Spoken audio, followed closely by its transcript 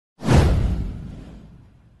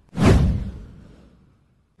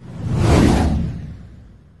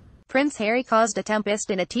Prince Harry caused a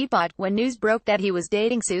tempest in a teapot when news broke that he was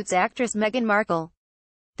dating Suits actress Meghan Markle.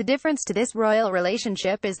 The difference to this royal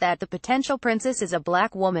relationship is that the potential princess is a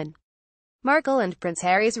black woman. Markle and Prince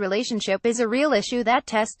Harry's relationship is a real issue that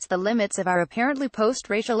tests the limits of our apparently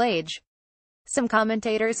post-racial age. Some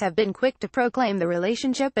commentators have been quick to proclaim the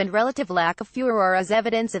relationship and relative lack of furor as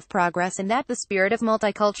evidence of progress and that the spirit of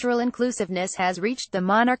multicultural inclusiveness has reached the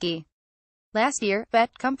monarchy. Last year, BET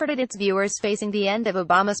comforted its viewers facing the end of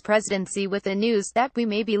Obama's presidency with the news that we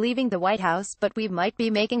may be leaving the White House, but we might be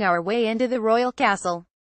making our way into the royal castle.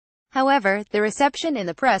 However, the reception in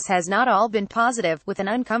the press has not all been positive, with an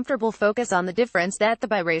uncomfortable focus on the difference that the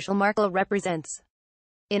biracial Markle represents.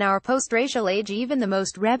 In our post-racial age, even the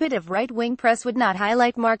most rabid of right-wing press would not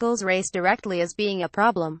highlight Markle's race directly as being a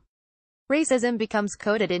problem. Racism becomes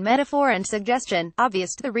coded in metaphor and suggestion,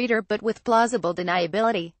 obvious to the reader but with plausible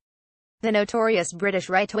deniability. The notorious British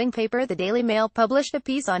right-wing paper The Daily Mail published a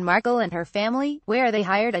piece on Markle and her family, where they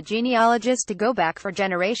hired a genealogist to go back for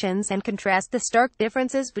generations and contrast the stark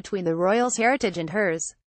differences between the royals' heritage and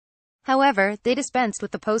hers. However, they dispensed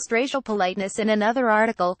with the post-racial politeness in another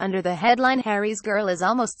article, under the headline "Harry's Girl is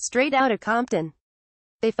almost straight out of Compton."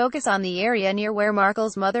 They focus on the area near where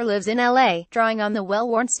Markle's mother lives in LA, drawing on the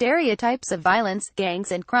well-worn stereotypes of violence,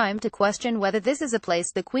 gangs and crime to question whether this is a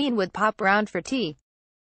place the Queen would pop round for tea.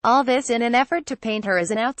 All this in an effort to paint her as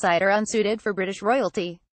an outsider unsuited for British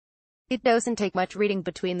royalty. It doesn't take much reading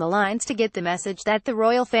between the lines to get the message that the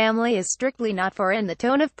royal family is strictly not for, and the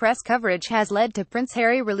tone of press coverage has led to Prince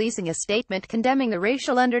Harry releasing a statement condemning the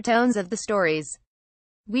racial undertones of the stories.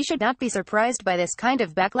 We should not be surprised by this kind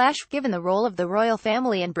of backlash, given the role of the royal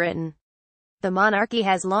family in Britain. The monarchy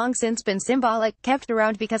has long since been symbolic, kept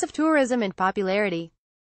around because of tourism and popularity.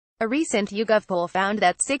 A recent YouGov poll found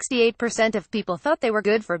that 68% of people thought they were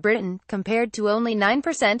good for Britain, compared to only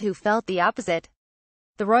 9% who felt the opposite.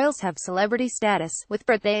 The royals have celebrity status, with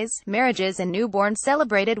birthdays, marriages and newborns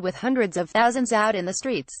celebrated with hundreds of thousands out in the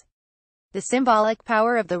streets. The symbolic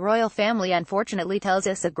power of the royal family unfortunately tells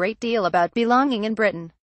us a great deal about belonging in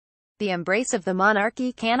Britain. The embrace of the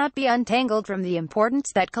monarchy cannot be untangled from the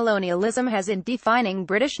importance that colonialism has in defining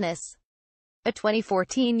Britishness. A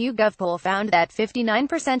 2014 YouGov poll found that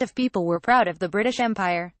 59% of people were proud of the British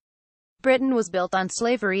Empire. Britain was built on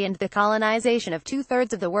slavery and the colonization of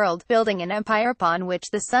two-thirds of the world, building an empire upon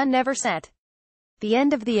which the sun never set. The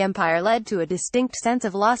end of the empire led to a distinct sense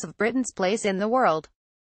of loss of Britain's place in the world.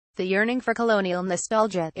 The yearning for colonial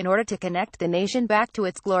nostalgia, in order to connect the nation back to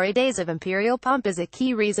its glory days of imperial pomp, is a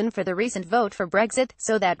key reason for the recent vote for Brexit,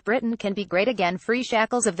 so that Britain can be great again, free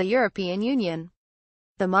shackles of the European Union.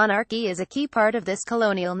 The monarchy is a key part of this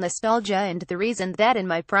colonial nostalgia and the reason that in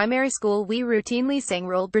my primary school we routinely sang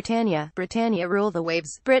 "Rule Britannia, Britannia rule the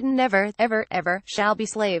waves, Britain never, ever, ever, shall be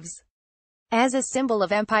slaves." As a symbol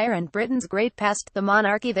of empire and Britain's great past, the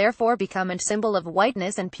monarchy therefore become a symbol of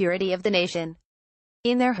whiteness and purity of the nation.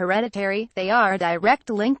 In their hereditary, they are a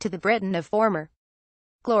direct link to the Britain of former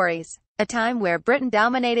glories, a time where Britain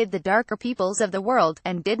dominated the darker peoples of the world,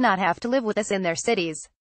 and did not have to live with us in their cities.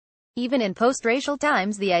 Even in post-racial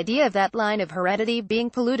times, the idea of that line of heredity being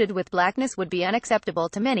polluted with blackness would be unacceptable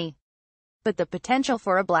to many. But the potential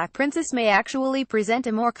for a black princess may actually present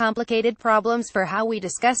a more complicated problems for how we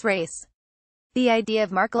discuss race. The idea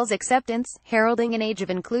of Markle's acceptance, heralding an age of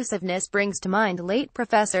inclusiveness, brings to mind late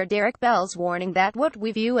Professor Derek Bell's warning that what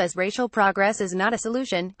we view as racial progress is not a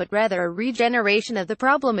solution, but rather a regeneration of the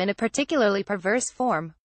problem in a particularly perverse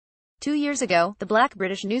form. 2 years ago, the black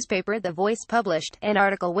British newspaper The Voice published an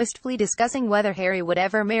article wistfully discussing whether Harry would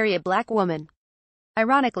ever marry a black woman.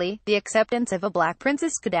 Ironically, the acceptance of a black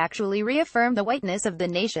princess could actually reaffirm the whiteness of the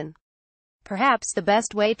nation. Perhaps the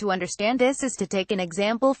best way to understand this is to take an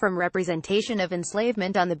example from representation of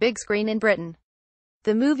enslavement on the big screen in Britain.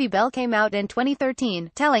 The movie Belle came out in 2013,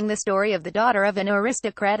 telling the story of the daughter of an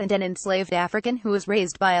aristocrat and an enslaved African who was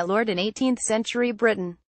raised by a lord in 18th-century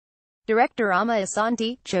Britain. Director Amma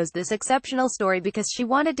Asante chose this exceptional story because she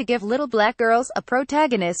wanted to give little black girls a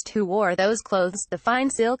protagonist who wore those clothes, the fine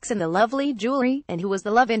silks and the lovely jewelry, and who was the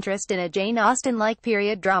love interest in a Jane Austen-like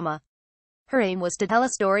period drama. Her aim was to tell a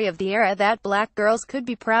story of the era that black girls could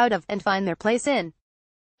be proud of, and find their place in.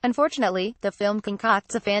 Unfortunately, the film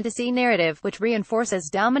concocts a fantasy narrative, which reinforces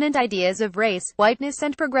dominant ideas of race, whiteness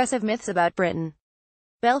and progressive myths about Britain.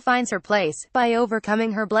 Belle finds her place, by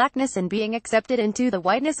overcoming her blackness and being accepted into the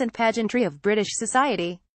whiteness and pageantry of British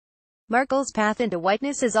society. Markle's path into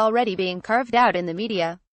whiteness is already being carved out in the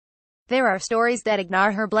media. There are stories that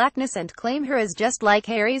ignore her blackness and claim her as just like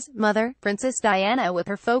Harry's mother, Princess Diana, with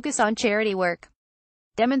her focus on charity work.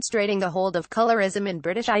 demonstrating the hold of colorism in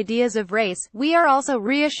British ideas of race. We are also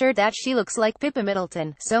reassured that she looks like Pippa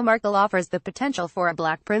Middleton, so Markle offers the potential for a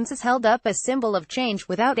black princess held up as symbol of change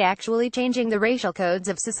without actually changing the racial codes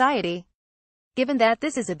of society. Given that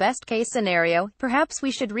this is a best-case scenario, perhaps we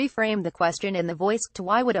should reframe the question in the voice to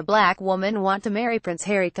why would a black woman want to marry Prince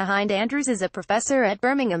Harry? Cahind Andrews is a professor at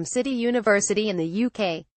Birmingham City University in the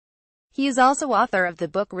UK. He is also author of the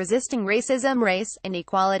book Resisting Racism, Race,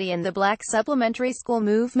 Inequality and the Black Supplementary School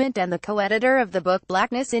Movement and the co-editor of the book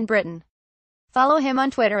Blackness in Britain. Follow him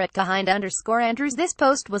on Twitter at Cahind_Andrews. This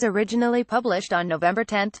post was originally published on November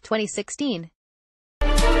 10, 2016.